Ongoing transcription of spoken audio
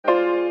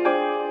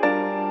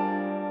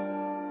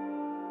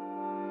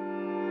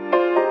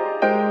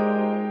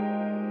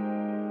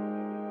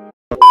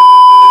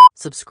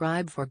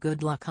Subscribe for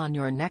good luck on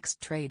your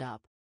next trade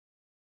up.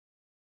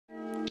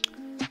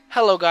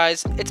 Hello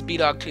guys, it's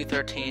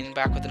BDog213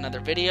 back with another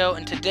video,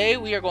 and today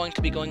we are going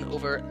to be going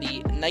over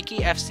the Nike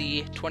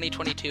FC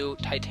 2022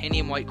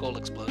 Titanium White Gold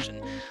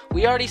Explosion.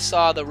 We already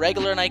saw the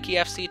regular Nike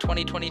FC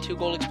 2022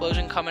 Gold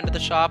Explosion come into the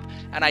shop,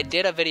 and I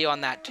did a video on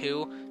that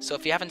too, so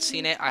if you haven't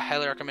seen it, I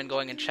highly recommend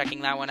going and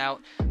checking that one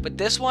out. But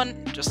this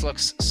one just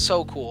looks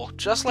so cool.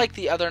 Just like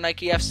the other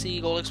Nike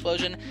FC Gold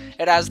Explosion,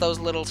 it has those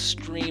little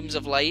streams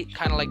of light,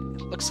 kind of like,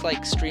 looks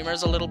like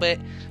streamers a little bit,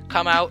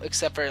 come out,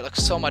 except for it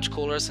looks so much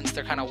cooler since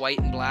they're kind of white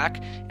and black.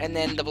 And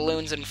then the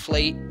balloons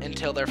inflate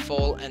until they're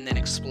full and then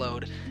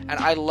explode. And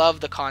I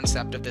love the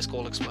concept of this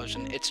gold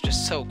explosion. It's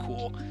just so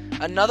cool.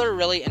 Another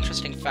really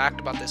interesting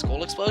fact about this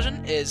gold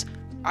explosion is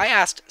I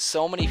asked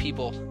so many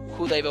people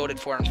who they voted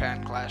for in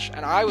Fan Clash,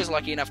 and I was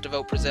lucky enough to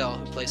vote Brazil,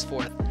 who placed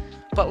 4th.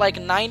 But like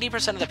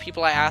 90% of the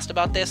people I asked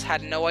about this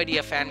had no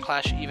idea Fan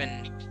Clash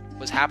even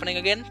was happening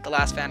again. The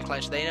last Fan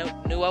Clash they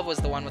knew of was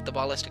the one with the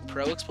Ballistic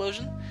Pro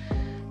explosion.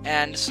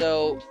 And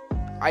so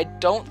I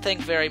don't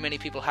think very many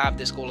people have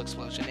this gold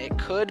explosion. It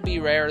could be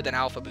rarer than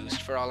Alpha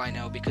Boost for all I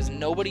know, because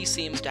nobody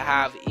seems to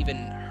have even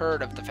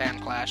heard of the Fan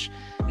Clash,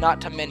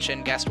 not to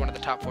mention guessed one of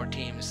the top 4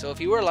 teams. So if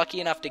you were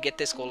lucky enough to get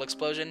this gold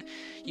explosion,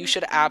 you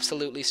should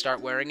absolutely start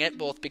wearing it,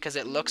 both because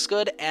it looks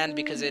good and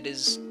because it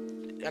is,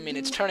 I mean,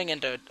 it's turning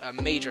into a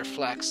major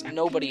flex.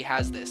 Nobody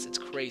has this. It's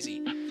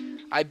crazy.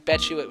 I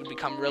bet you it would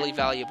become really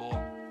valuable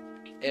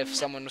if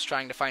someone was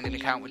trying to find an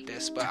account with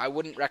this, but I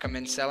wouldn't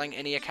recommend selling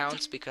any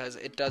accounts because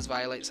it does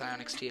violate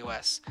Psyonix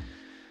TOS.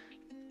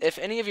 If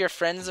any of your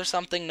friends or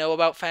something know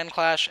about Fan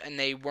Clash and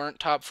they weren't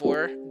top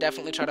 4,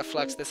 definitely try to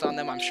flex this on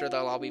them. I'm sure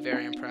they'll all be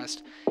very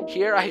impressed.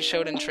 Here I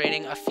showed in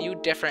training a few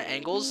different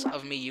angles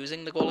of me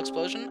using the gold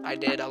explosion. I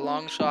did a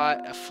long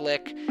shot, a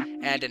flick,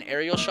 and an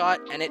aerial shot,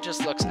 and it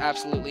just looks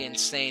absolutely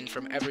insane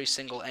from every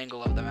single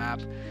angle of the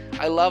map.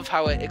 I love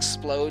how it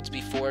explodes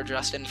before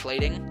just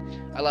inflating.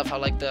 I love how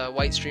like the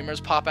white streamers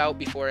pop out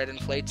before it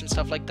inflates and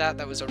stuff like that.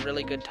 That was a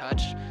really good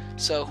touch.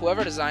 So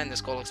whoever designed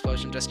this gold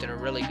explosion just did a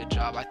really good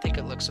job. I think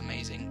it looks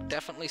amazing.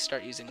 Definitely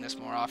start using this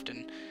more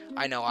often.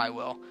 I know I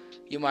will.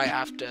 You might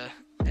have to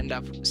end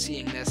up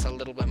seeing this a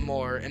little bit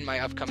more in my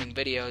upcoming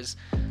videos.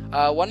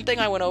 One thing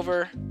I went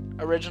over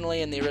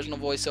originally in the original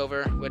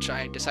voiceover, which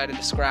I decided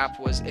to scrap,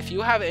 was if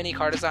you have any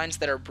car designs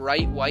that are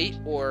bright white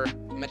or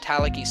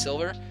metallic-y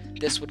silver,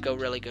 this would go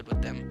really good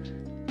with them.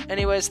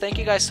 Anyways, thank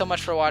you guys so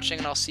much for watching,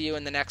 and I'll see you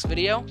in the next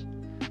video.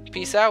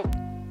 Peace out.